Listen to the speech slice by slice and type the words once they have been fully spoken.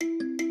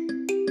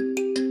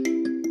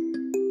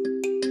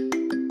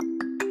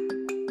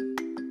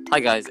Hi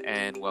guys,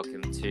 and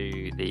welcome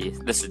to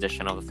this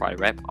edition of the Friday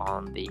Wrap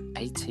on the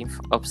 18th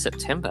of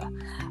September.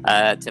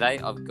 Today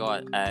I've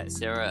got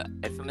Sarah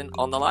Efferman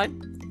on the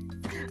line.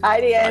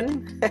 Hi,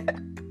 Ian.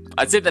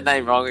 I said the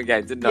name wrong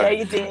again, didn't I? Yeah,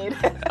 you did.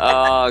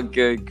 Oh,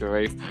 good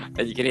grief!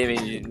 And you can hear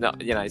me,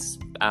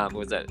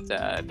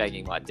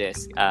 banging my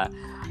desk.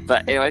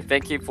 But anyway,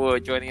 thank you for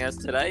joining us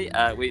today.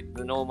 We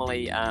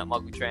normally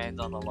Michael Tran's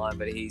on the line,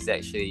 but he's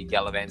actually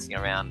gallivanting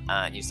around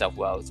New South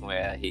Wales,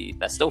 where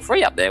they're still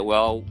free up there.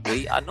 Well,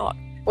 we are not.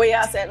 We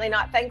are certainly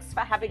not. Thanks for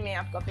having me.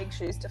 I've got big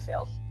shoes to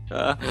fill.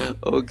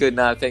 All good.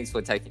 No, thanks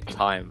for taking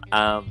time.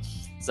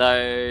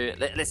 So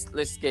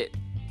let's get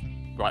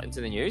right into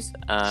the news.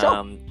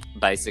 Sure.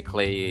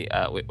 Basically,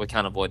 we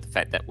can't avoid the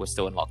fact that we're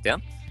still in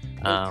lockdown.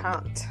 We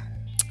can't.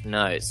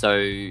 No,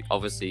 so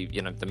obviously,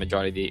 the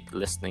majority of the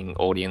listening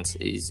audience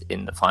is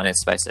in the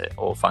finance space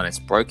or finance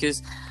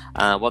brokers.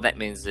 What that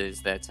means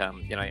is that,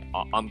 I'm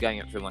going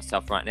it through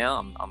myself right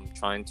now. I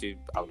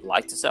would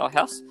like to sell a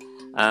house,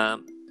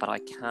 but I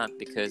can't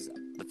because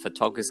the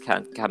photographers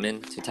can't come in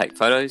to take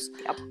photos.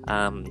 Yep.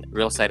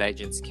 Real estate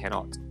agents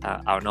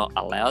are not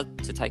allowed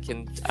to take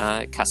in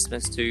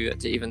customers to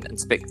even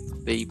inspect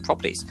the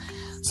properties.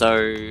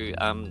 So,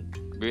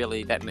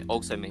 really, that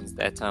also means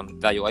that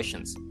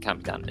valuations can't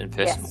be done in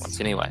person once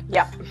anyway.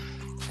 Yep.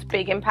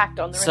 Big impact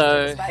on the rest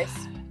of the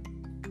space.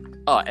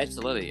 Oh,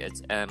 absolutely.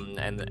 It's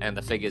and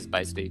the figures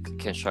basically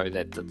can show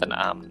that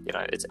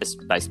it's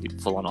basically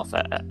fallen off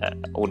I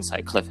wouldn't say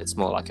a cliff. It's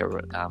more like a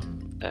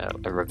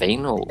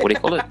ravine, or what do you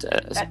call it?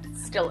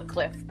 That's still a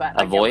cliff,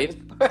 but a void.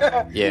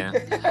 Yeah.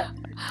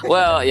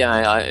 Well,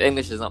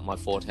 English is not my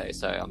forte,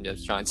 so I'm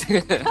just trying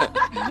to.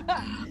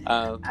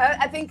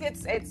 I think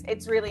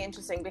it's really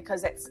interesting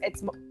because it's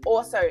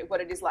also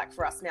what it is like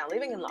for us now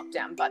living in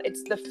lockdown, but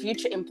it's the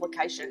future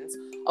implications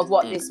of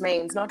what this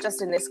means, not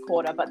just in this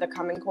quarter, but the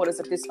coming quarters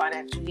of this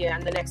financial year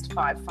and the next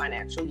 5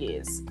 financial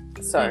years.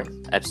 So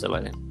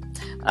absolutely.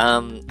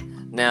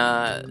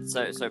 Now,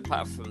 so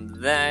apart from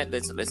that,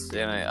 let's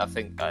I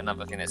think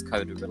another thing that's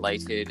COVID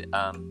related,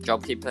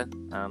 JobKeeper.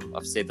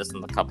 I've said this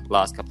in the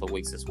last couple of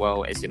weeks as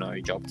well. As you know,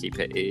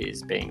 JobKeeper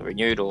is being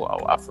renewed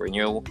or up for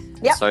renewal,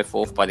 and so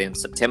forth by the end of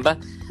September.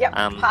 Yep.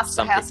 Passed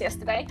the house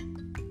yesterday.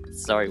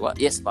 Sorry, what?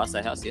 Yes, passed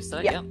the house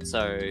yesterday. Yep. Yeah.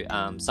 So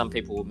some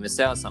people will miss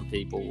out, some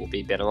people will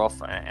be better off,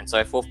 and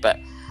so forth. But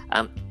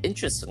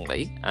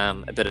interestingly,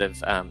 a bit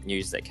of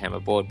news that came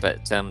aboard.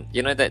 But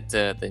that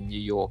the New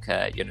York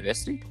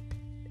University,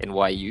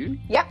 NYU,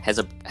 has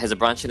a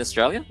branch in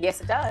Australia.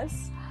 Yes, it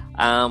does.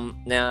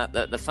 Now,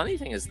 the funny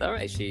thing is they're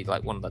actually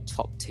like one of the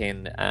top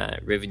 10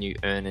 revenue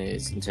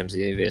earners in terms of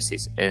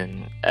universities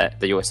in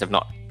the US, if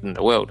not in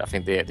the world. I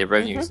think their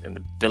revenues in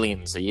the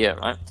billions a year,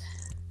 right?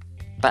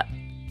 But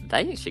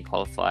they actually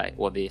qualify,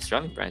 or the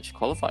Australian branch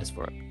qualifies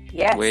for it.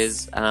 Yes.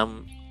 Whereas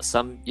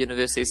some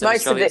universities in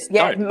Australia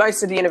don't.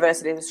 Most of the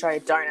universities in Australia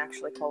don't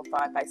actually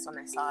qualify based on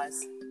their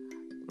size.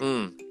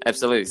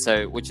 Absolutely.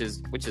 So, which is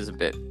a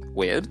bit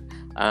weird.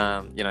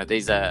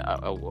 These are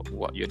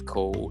what you'd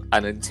call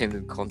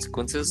unintended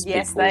consequences.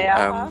 Yes, people, they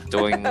are.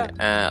 Doing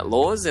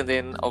laws, and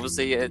then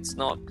obviously it's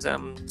not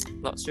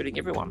suiting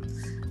everyone.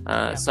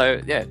 So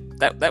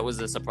that was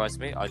a surprise to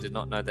me. I did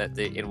not know that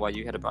the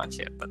NYU had a branch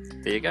yet, but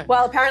there you go.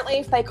 Well, apparently,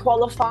 if they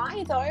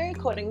qualify, though,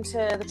 according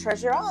to the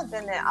Treasurer,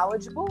 then they're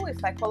eligible. If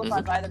they qualify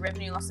by the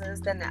revenue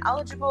losses, then they're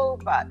eligible.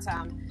 But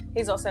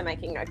he's also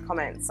making no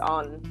comments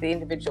on the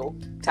individual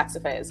tax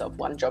affairs of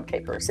one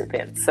JobKeeper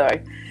recipient. So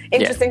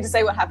interesting to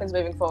see what happens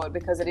moving forward,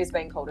 because it is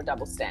being called a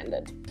double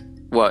standard.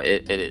 Well,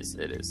 it is.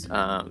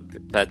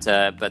 But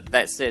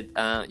that said,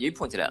 you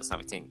pointed out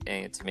something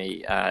to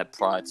me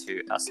prior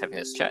to us having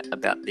this chat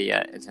about the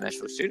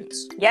international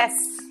students. Yes.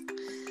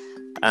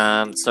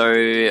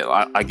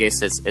 So I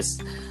guess it's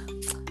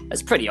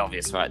pretty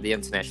obvious, right? The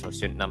international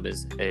student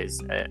numbers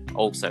is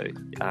also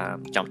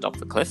jumped off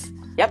the cliff.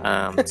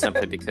 Yep.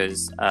 Simply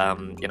because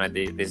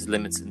there's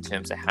limits in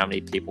terms of how many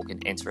people can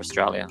enter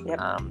Australia. Yep.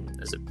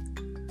 Is it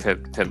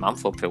per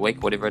month or per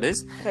week, whatever it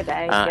is? Per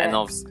day. And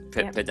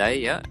per day,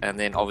 yeah. And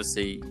then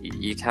obviously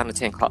you can't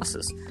attend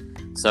classes,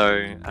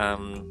 so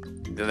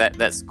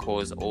that's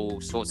caused all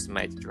sorts of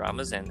major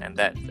dramas, and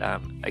that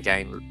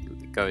again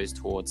goes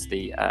towards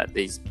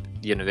these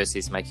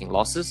universities making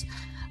losses.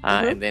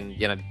 And then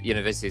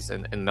universities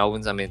in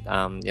Melbourne,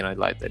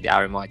 like the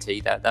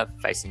RMIT, they're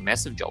facing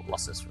massive job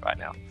losses right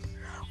now.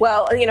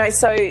 Well,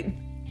 so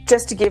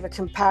just to give a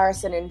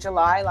comparison, in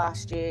July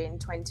last year, in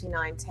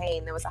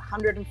 2019, there was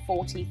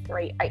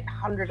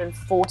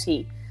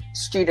 840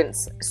 student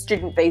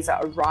visa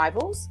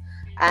arrivals,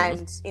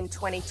 and in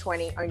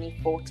 2020, only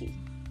 40.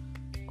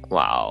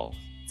 Wow.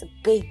 It's a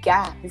big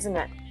gap, isn't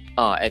it?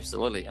 Oh,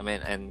 absolutely. I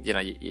mean, and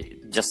you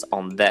just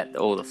on that,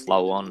 all the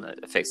flow-on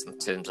effects in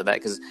terms of that,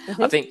 because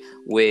I think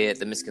where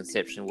the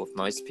misconception with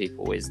most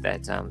people is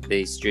that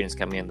these students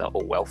coming in, they're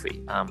all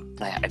wealthy.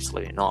 They are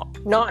absolutely not.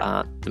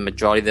 No. The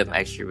majority of them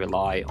actually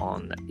rely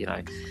on,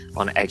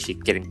 on actually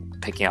getting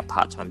picking up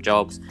part-time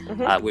jobs,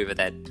 whether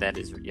that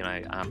is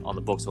on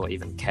the books or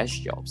even cash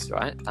jobs,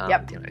 right?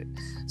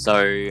 So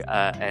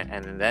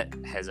and that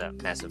has a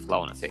massive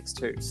flow-on effects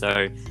too.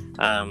 So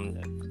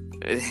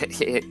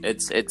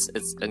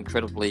it's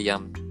incredibly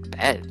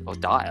bad or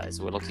dire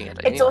as we're looking at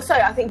it. It's also,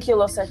 I think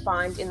you'll also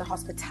find in the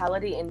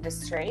hospitality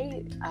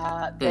industry,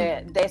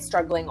 they're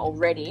struggling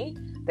already.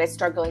 They're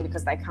struggling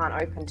because they can't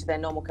open to their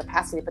normal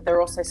capacity, but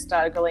they're also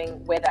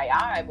struggling where they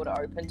are able to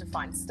open to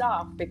find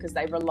staff because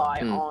they rely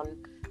on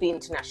the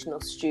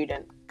international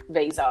student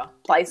visa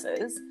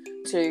places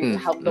to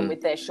help them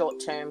with their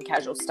short-term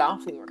casual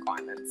staffing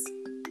requirements.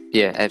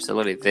 Yeah,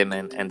 absolutely. Them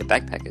and the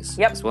backpackers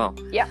as well.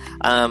 Yep.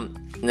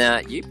 Now,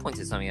 you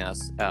pointed something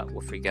else out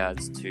with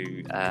regards to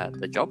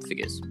the job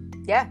figures.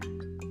 Yeah.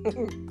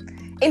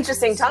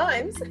 Interesting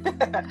times.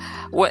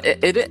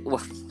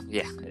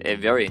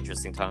 Very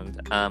interesting times.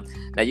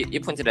 Now, you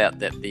pointed out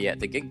that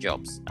the gig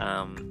jobs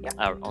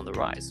are on the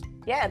rise.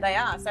 Yeah, they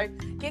are. So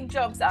gig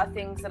jobs are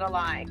things that are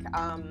like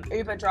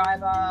Uber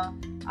driver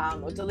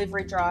or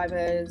delivery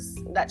drivers,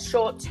 that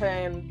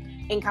short-term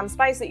income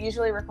space that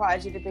usually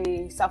requires you to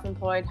be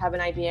self-employed, have an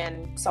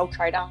ABN, sole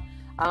trader.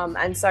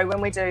 And so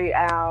when we do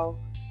our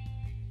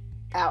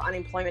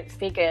unemployment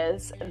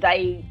figures,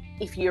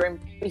 if you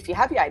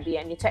have your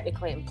ABN, you're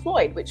technically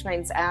employed, which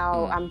means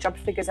our job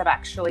figures have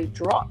actually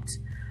dropped.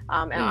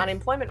 Our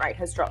unemployment rate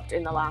has dropped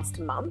in the last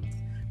month,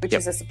 which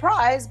is a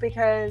surprise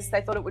because they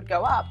thought it would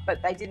go up,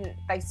 but they didn't.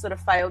 They sort of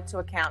failed to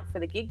account for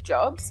the gig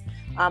jobs.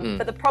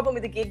 But the problem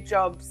with the gig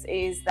jobs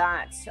is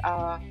that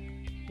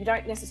you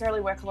don't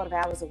necessarily work a lot of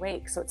hours a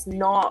week, so it's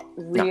not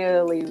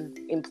really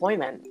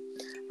employment.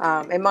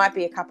 It might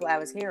be a couple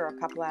hours here or a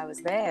couple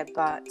hours there,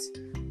 but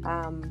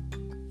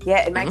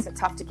it makes it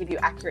tough to give you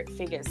accurate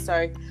figures.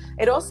 So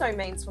it also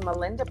means from a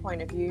lender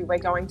point of view, we're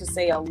going to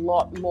see a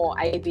lot more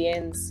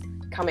ABNs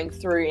coming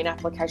through in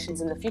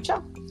applications in the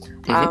future.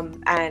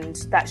 And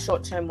that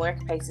short-term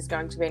work piece is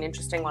going to be an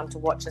interesting one to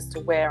watch as to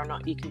where or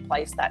not you can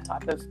place that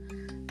type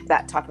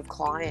of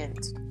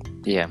client.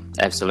 Yeah,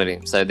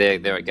 absolutely. So there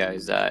it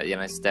goes.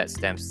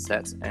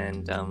 Stats,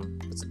 and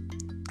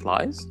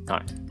lies. No,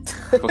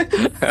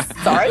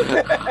 sorry.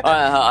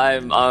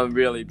 I'm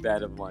really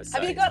bad at my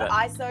saying. Have you got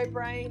ISO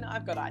brain?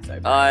 I've got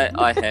ISO brain.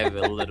 I have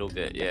a little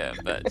bit, yeah,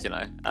 but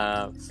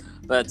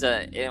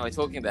anyway,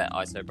 talking about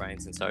ISO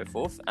brains and so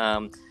forth.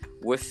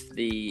 With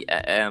the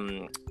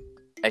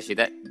actually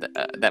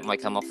that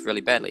might come off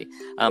really badly.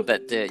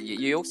 But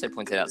you also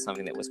pointed out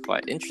something that was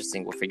quite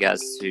interesting with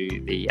regards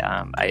to the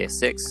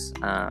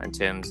ASX in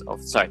terms of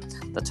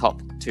the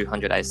top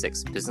 200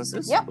 ASX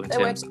businesses in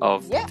terms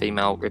of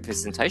female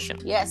representation.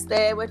 Yes,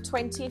 there were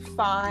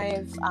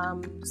 25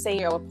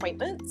 CEO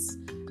appointments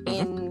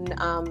in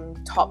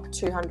top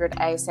 200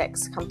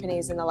 ASX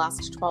companies in the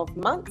last 12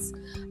 months,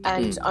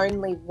 and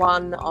only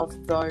one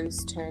of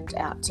those turned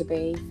out to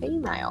be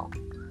female.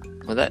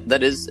 Well,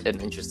 that is an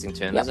interesting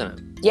turn, isn't it?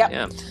 Yep.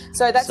 Yeah.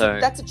 So that's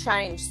a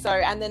change. So,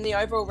 and then the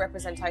overall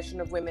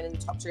representation of women in the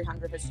top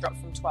 200 has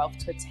dropped from 12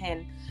 to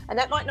 10, and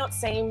that might not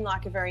seem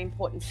like a very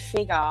important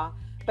figure,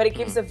 but it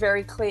gives a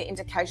very clear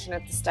indication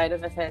of the state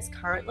of affairs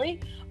currently.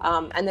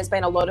 And there's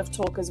been a lot of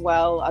talk as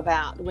well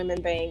about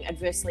women being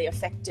adversely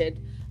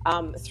affected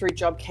through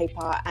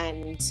JobKeeper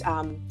and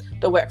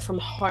the work from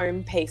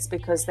home piece,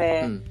 because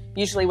they're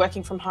usually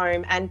working from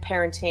home and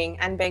parenting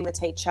and being the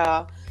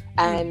teacher.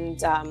 And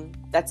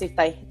that's if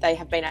they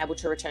have been able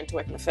to return to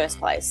work in the first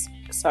place.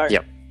 So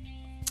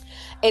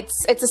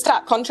it's a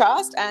stark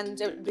contrast,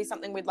 and it would be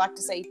something we'd like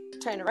to see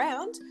turn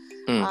around.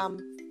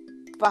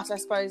 But I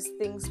suppose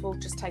things will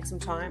just take some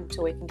time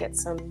till we can get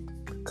some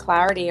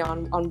clarity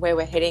on where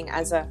we're heading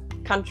as a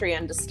country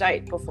and a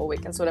state before we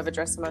can sort of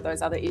address some of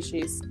those other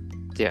issues.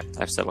 Yeah,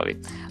 absolutely.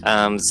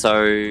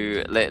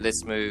 So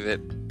let's move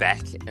it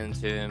back in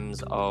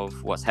terms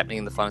of what's happening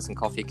in the Finance and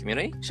Coffee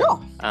community. Sure.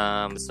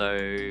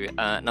 So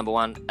number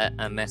one,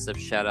 a massive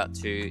shout out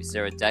to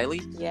Sarah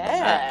Daly.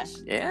 Yeah.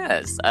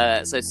 Yes.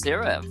 So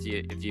Sarah,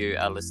 if you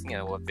are listening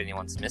or if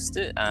anyone's missed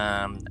it,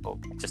 or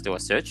just do a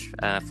search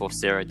for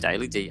Sarah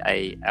Daly,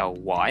 Daly.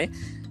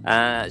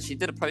 She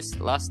did a post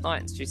last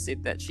night and she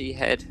said that she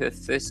had her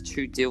first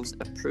 2 deals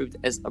approved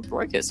as a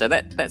broker. So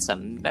that's a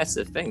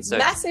massive thing. So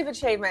massive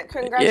achievement.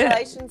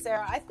 Congratulations,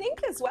 Sarah. I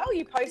think as well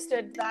you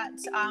posted that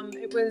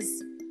it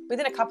was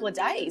within a couple of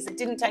days. It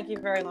didn't take you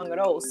very long at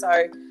all.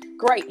 So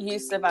great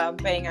use of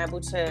being able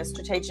to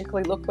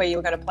strategically look where you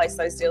were going to place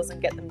those deals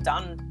and get them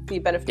done for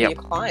your benefit of your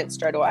clients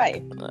straight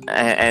away.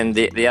 And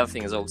the other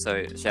thing is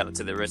also shout out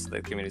to the rest of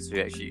the community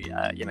who actually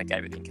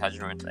gave it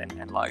encouragement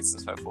and likes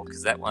and so forth,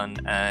 because that one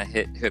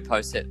her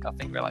post hit I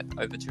think like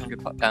over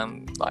 200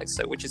 likes,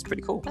 so which is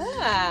pretty cool.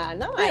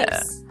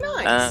 Nice.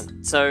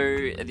 So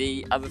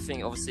the other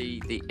thing,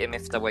 obviously the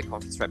MFWA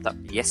conference wrapped up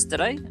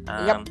yesterday.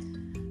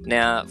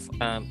 Now,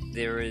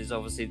 there is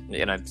obviously,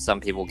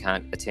 some people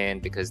can't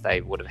attend because they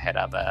would have had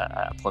other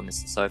appointments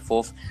and so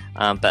forth.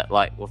 But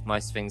like with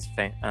most things,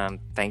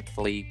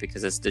 thankfully,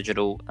 because it's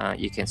digital,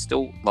 you can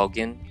still log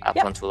in up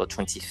until the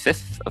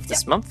 25th of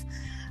this month.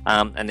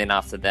 And then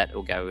after that,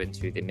 it'll go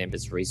into the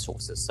members'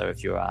 resources. So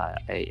if you are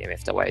a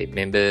MFWA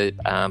member,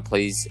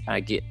 please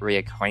get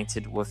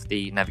reacquainted with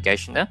the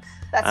navigation there.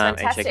 That's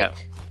fantastic. And check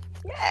out.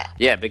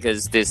 Yeah,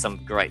 because there's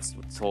some great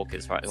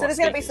talkers, right? So there's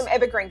going to be some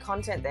evergreen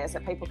content there, so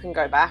people can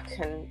go back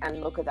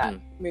and look at that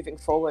moving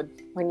forward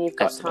when you've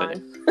got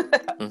time.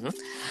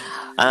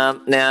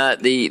 Now,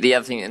 the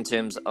other thing in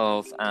terms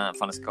of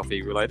Finest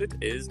Coffee related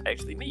is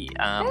actually me.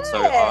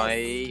 So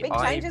big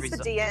changes for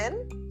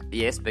DN.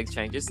 Yes, big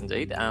changes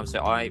indeed. So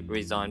I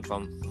resigned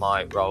from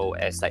my role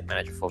as state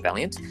manager for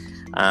Valiant.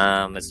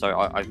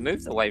 So I've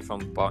moved away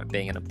from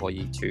being an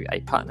employee to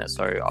a partner.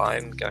 So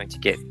I'm going to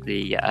get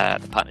the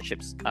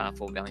partnerships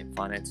for Valiant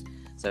Finance,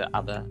 so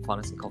other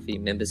Finance and Coffee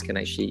members can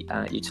actually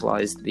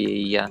utilise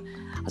the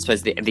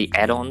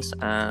add-ons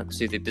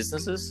to their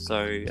businesses.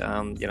 So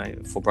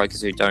for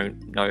brokers who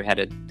don't know how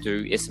to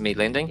do SME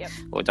lending,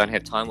 or don't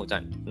have time, or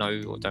don't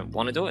know, or don't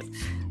want to do it,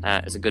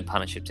 it's a good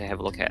partnership to have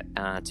a look at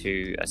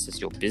to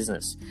assist your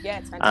business. Yeah,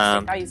 it's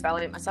fantastic. I use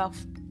Valiant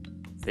myself.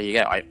 There you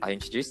go. I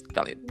introduced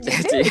Valiant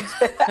to you.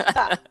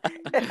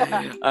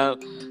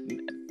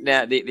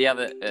 Now, the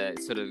other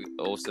sort of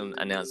awesome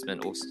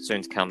announcement, or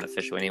soon to come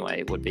official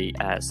anyway, would be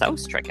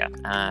Sales Tracker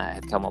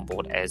have come on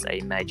board as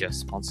a major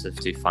sponsor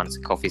to Finance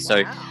and Coffee.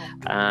 So,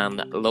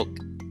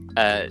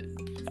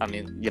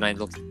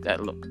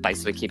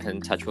 basically keep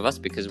in touch with us,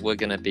 because we're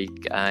going to be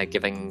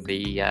giving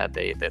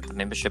the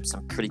membership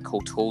some pretty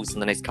cool tools in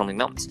the next coming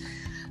months.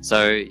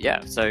 So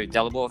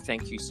Dalibor,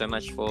 thank you so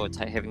much for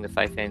having the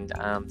faith and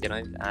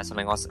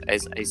something else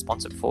as a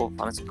sponsor for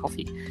Finance and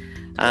Coffee.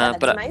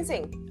 That's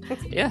amazing.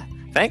 Yeah.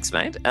 Thanks,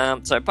 mate.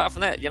 So apart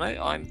from that,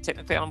 I'm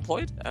technically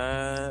unemployed.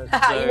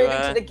 You're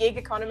moving to the gig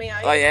economy,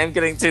 are you? I am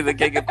getting to the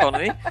gig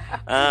economy.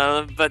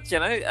 But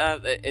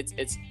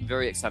it's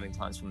very exciting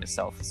times for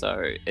myself.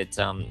 So it's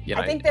I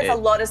think there's a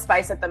lot of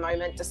space at the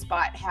moment,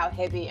 despite how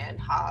heavy and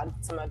hard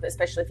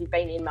especially if you've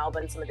been in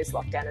Melbourne, some of this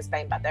lockdown has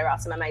been. But there are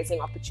some amazing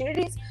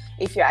opportunities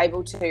if you're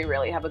able to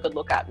really have a good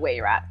look at where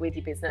you're at with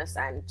your business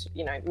and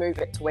move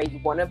it to where you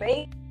want to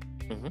be.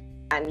 Mm-hmm.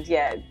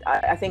 And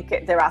I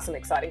think there are some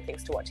exciting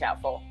things to watch out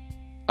for.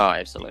 Oh,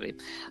 absolutely.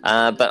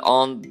 But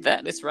on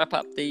that, let's wrap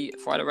up the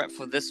Friday Wrap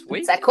for this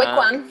week. It's a quick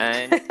one.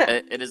 And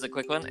it is a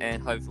quick one.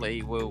 And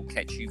hopefully we'll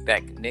catch you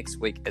back next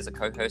week as a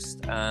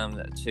co-host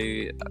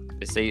to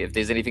see if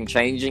there's anything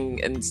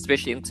changing, and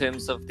especially in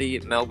terms of the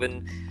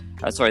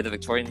the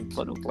Victorian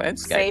political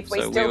landscape. See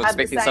if we still have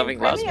the same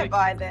premier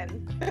by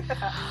then.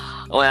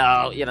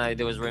 Well,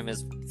 there was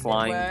rumours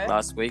flying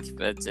last week,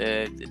 but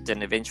it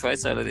didn't eventuate.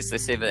 So let's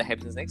see if it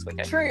happens next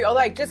week. True.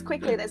 Although, just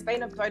quickly, there's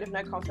been a vote of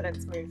no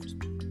confidence moved.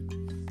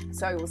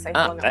 So we'll see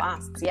how long it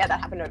lasts. Yeah,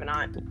 that happened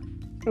overnight.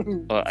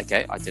 Well,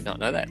 okay, I did not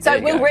know that. So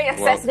we'll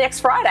reassess next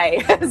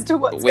Friday as to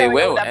what's going on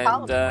with that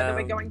Parliament, whether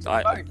we're going to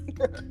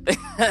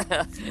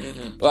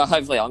vote. Well,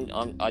 hopefully, I'm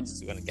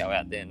just going to go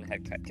out there and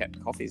have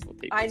coffees with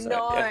people. I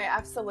know,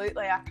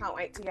 absolutely. I can't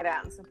wait to get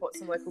out and support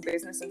some local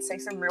business and see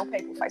some real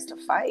people face to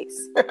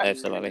face.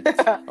 Absolutely.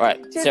 All right,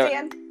 cheers, Sarah,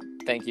 Ian.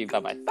 Thank you.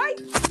 Bye-bye. Bye.